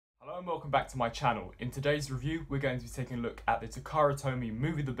And welcome back to my channel. In today's review, we're going to be taking a look at the Takara Tomy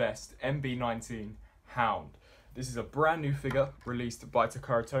Movie the Best MB-19 Hound. This is a brand new figure released by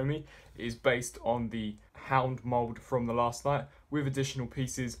Takara Tomy. It is based on the Hound mould from the last night with additional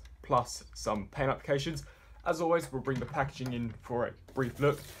pieces plus some paint applications. As always, we'll bring the packaging in for a brief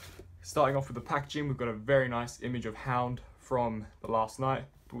look. Starting off with the packaging, we've got a very nice image of Hound from the last night.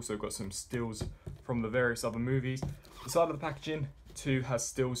 We've also got some stills from the various other movies. The side of the packaging too has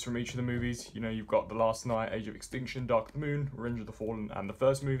stills from each of the movies. You know, you've got The Last Night, Age of Extinction, Dark of the Moon, Revenge of the Fallen, and the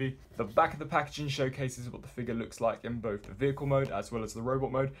first movie. The back of the packaging showcases what the figure looks like in both the vehicle mode as well as the robot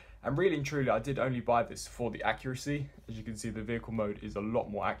mode. And really and truly, I did only buy this for the accuracy. As you can see, the vehicle mode is a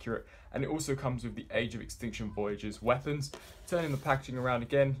lot more accurate, and it also comes with the Age of Extinction Voyager's weapons. Turning the packaging around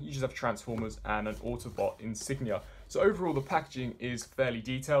again, you just have Transformers and an Autobot insignia. So overall, the packaging is fairly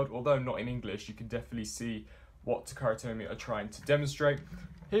detailed, although not in English. You can definitely see what Takara Tomy are trying to demonstrate.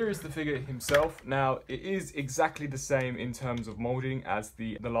 Here is the figure himself. Now, it is exactly the same in terms of moulding as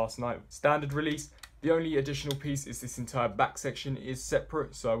the Last Night standard release. The only additional piece is this entire back section is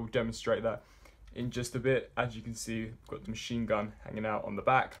separate, so I will demonstrate that in just a bit. As you can see, we've got the machine gun hanging out on the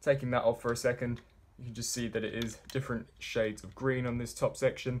back. Taking that off for a second, you can just see that it is different shades of green on this top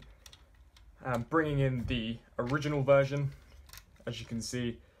section. Bringing in the original version, as you can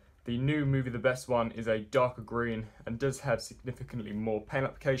see, the new Movie the Best one is a darker green and does have significantly more paint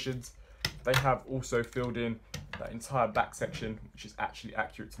applications. They have also filled in that entire back section, which is actually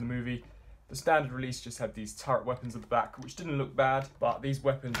accurate to the movie. The standard release just had these turret weapons at the back, which didn't look bad, but these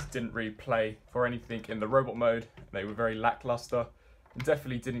weapons didn't really play for anything in the robot mode. They were very lackluster and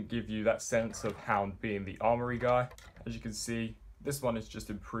definitely didn't give you that sense of Hound being the armory guy. As you can see, this one is just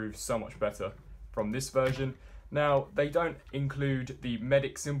improved so much better from this version. Now, they don't include the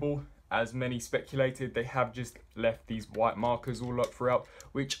medic symbol, as many speculated. They have just left these white markers all up throughout,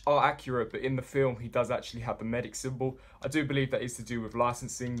 which are accurate, but in the film he does actually have the medic symbol. I do believe that is to do with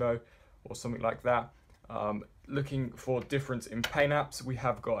licensing though, or something like that. Looking for difference in paint apps, we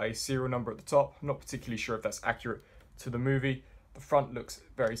have got a serial number at the top. I'm not particularly sure if that's accurate to the movie. The front looks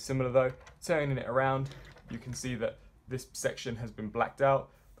very similar though. Turning it around, you can see that this section has been blacked out.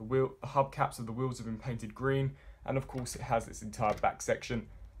 The hubcaps of the wheels have been painted green, and of course it has its entire back section.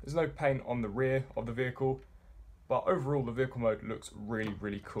 There's no paint on the rear of the vehicle, but overall the vehicle mode looks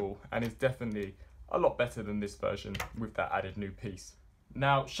really cool and is definitely a lot better than this version with that added new piece.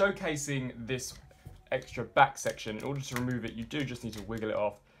 Now, showcasing this extra back section, in order to remove it you do just need to wiggle it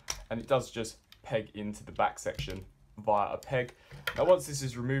off, and it does just peg into the back section via a peg. Now, once this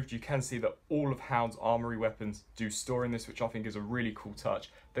is removed, you can see that all of Hound's armory weapons do store in this, which I think is a really cool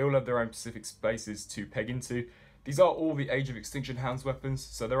touch. They all have their own specific spaces to peg into. These are all the Age of Extinction Hound's weapons,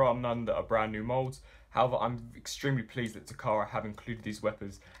 so there are none that are brand new molds. However, I'm extremely pleased that Takara have included these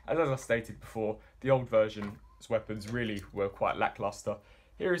weapons, as I stated before, the old version's weapons really were quite lackluster.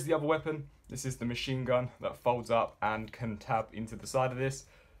 Here is the other weapon. This is the machine gun that folds up and can tab into the side of this.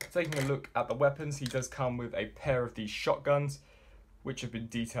 Taking a look at the weapons, he does come with a pair of these shotguns, which have been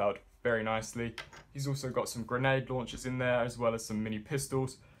detailed very nicely. He's also got some grenade launchers in there, as well as some mini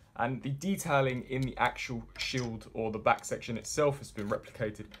pistols. And the detailing in the actual shield or the back section itself has been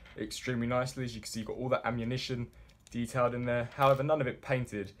replicated extremely nicely. As you can see, you've got all that ammunition detailed in there. However, none of it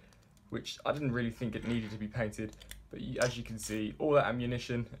painted, which I didn't really think it needed to be painted. But as you can see, all that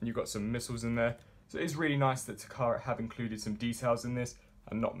ammunition, and you've got some missiles in there. So it is really nice that Takara have included some details in this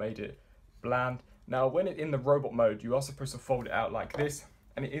and not made it bland. Now, when it's in the robot mode, you are supposed to fold it out like this,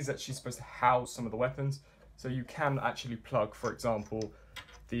 and it is actually supposed to house some of the weapons. So you can actually plug, for example,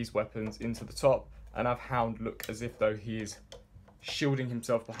 these weapons into the top and have Hound look as if though he is shielding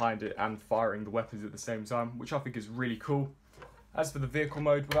himself behind it and firing the weapons at the same time, which I think is really cool. As for the vehicle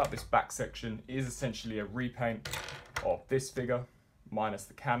mode, without this back section, it is essentially a repaint of this figure, minus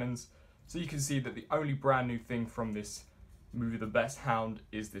the cannons. So you can see that the only brand new thing from this Movie the Best Hound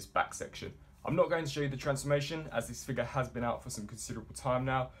is this back section. I'm not going to show you the transformation, as this figure has been out for some considerable time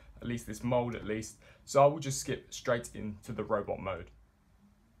now, at least this mould at least, so I will just skip straight into the robot mode.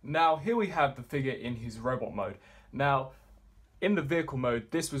 Now, here we have the figure in his robot mode. Now, in the vehicle mode,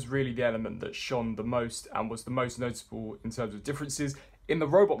 this was really the element that shone the most and was the most noticeable in terms of differences. In the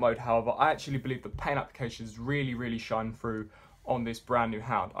robot mode, however, I actually believe the paint applications really shine through on this brand new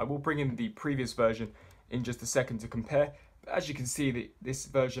Hound. I will bring in the previous version in just a second to compare. But as you can see, this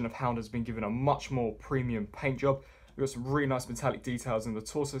version of Hound has been given a much more premium paint job. We've got some really nice metallic details in the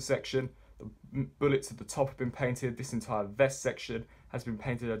torso section. The bullets at the top have been painted. This entire vest section has been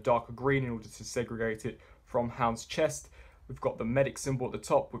painted a darker green in order to segregate it from Hound's chest. We've got the medic symbol at the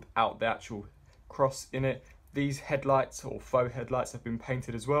top without the actual cross in it. These headlights or faux headlights have been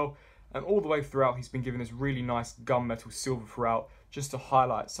painted as well, and all the way throughout he's been given this really nice gunmetal silver throughout just to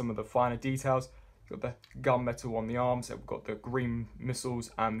highlight some of the finer details. Got the gunmetal on the arms, we've got the green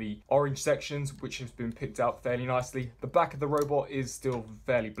missiles and the orange sections which has been picked out fairly nicely. The back of the robot is still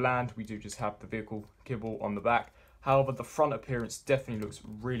fairly bland, we do just have the vehicle kibble on the back. However, the front appearance definitely looks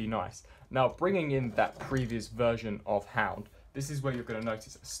really nice. Now, bringing in that previous version of Hound, this is where you're going to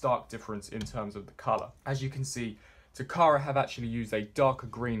notice a stark difference in terms of the colour. As you can see, Takara have actually used a darker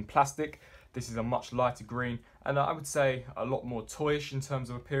green plastic. This is a much lighter green, and I would say a lot more toyish in terms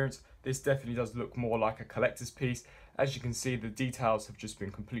of appearance. This definitely does look more like a collector's piece. As you can see, the details have just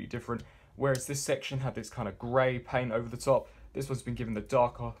been completely different. Whereas this section had this kind of grey paint over the top, this one's been given the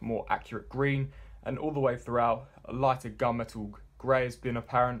darker, more accurate green, and all the way throughout, a lighter gunmetal grey has been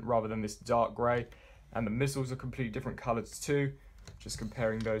apparent rather than this dark grey. And the missiles are completely different colours too. Just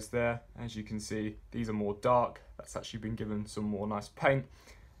comparing those there, as you can see, these are more dark. That's actually been given some more nice paint.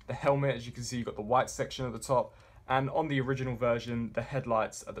 The helmet, as you can see, you've got the white section at the top, and on the original version, the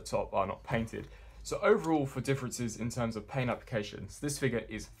headlights at the top are not painted. So overall, for differences in terms of paint applications, this figure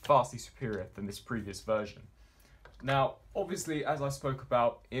is vastly superior than this previous version. Now, obviously, as I spoke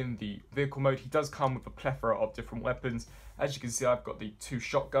about in the vehicle mode, he does come with a plethora of different weapons. As you can see, I've got the 2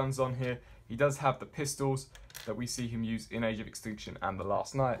 shotguns on here. He does have the pistols that we see him use in Age of Extinction and The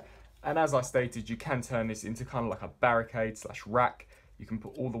Last Night. And as I stated, you can turn this into kind of like a barricade / rack. You can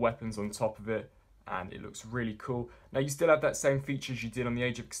put all the weapons on top of it, and it looks really cool. Now, you still have that same features you did on the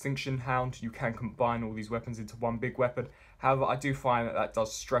Age of Extinction Hound. You can combine all these weapons into one big weapon. However, I do find that that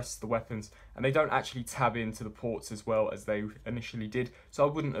does stress the weapons, and they don't actually tab into the ports as well as they initially did. So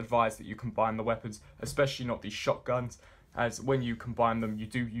I wouldn't advise that you combine the weapons, especially not these shotguns, as when you combine them, you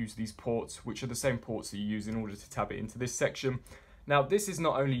do use these ports, which are the same ports that you use in order to tab it into this section. Now, this is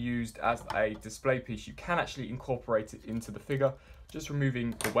not only used as a display piece, you can actually incorporate it into the figure, just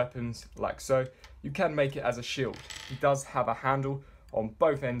removing the weapons like so. You can make it as a shield. He does have a handle on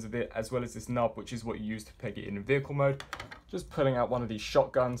both ends of it, as well as this nub, which is what you use to peg it in vehicle mode. Just pulling out one of these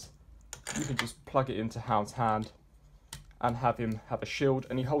shotguns, you can just plug it into Hound's hand and have him have a shield,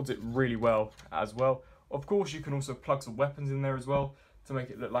 and he holds it really well as well. Of course, you can also plug some weapons in there as well to make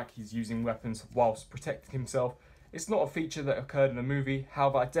it look like he's using weapons whilst protecting himself. It's not a feature that occurred in the movie,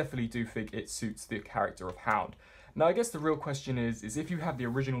 however, I definitely do think it suits the character of Hound. Now, I guess the real question is if you have the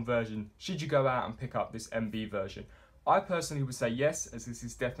original version, should you go out and pick up this MB version? I personally would say yes, as this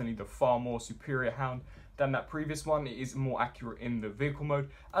is definitely the far more superior Hound than that previous one. It is more accurate in the vehicle mode,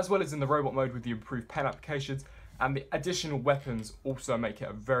 as well as in the robot mode with the improved paint applications, and the additional weapons also make it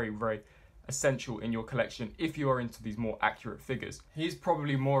a very, very essential in your collection if you are into these more accurate figures. He's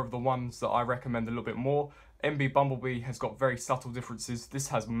probably more of the ones that I recommend a little bit more. MB Bumblebee has got very subtle differences. This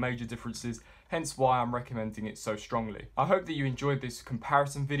has major differences, hence why I'm recommending it so strongly. I hope that you enjoyed this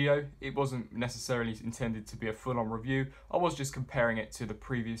comparison video. It wasn't necessarily intended to be a full-on review. I was just comparing it to the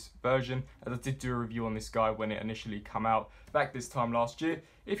previous version, as I did do a review on this guy when it initially came out back this time last year.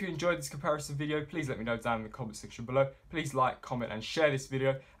 If you enjoyed this comparison video, please let me know down in the comment section below. Please like, comment and share this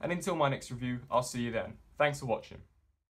video, and until my next review, I'll see you then. Thanks for watching.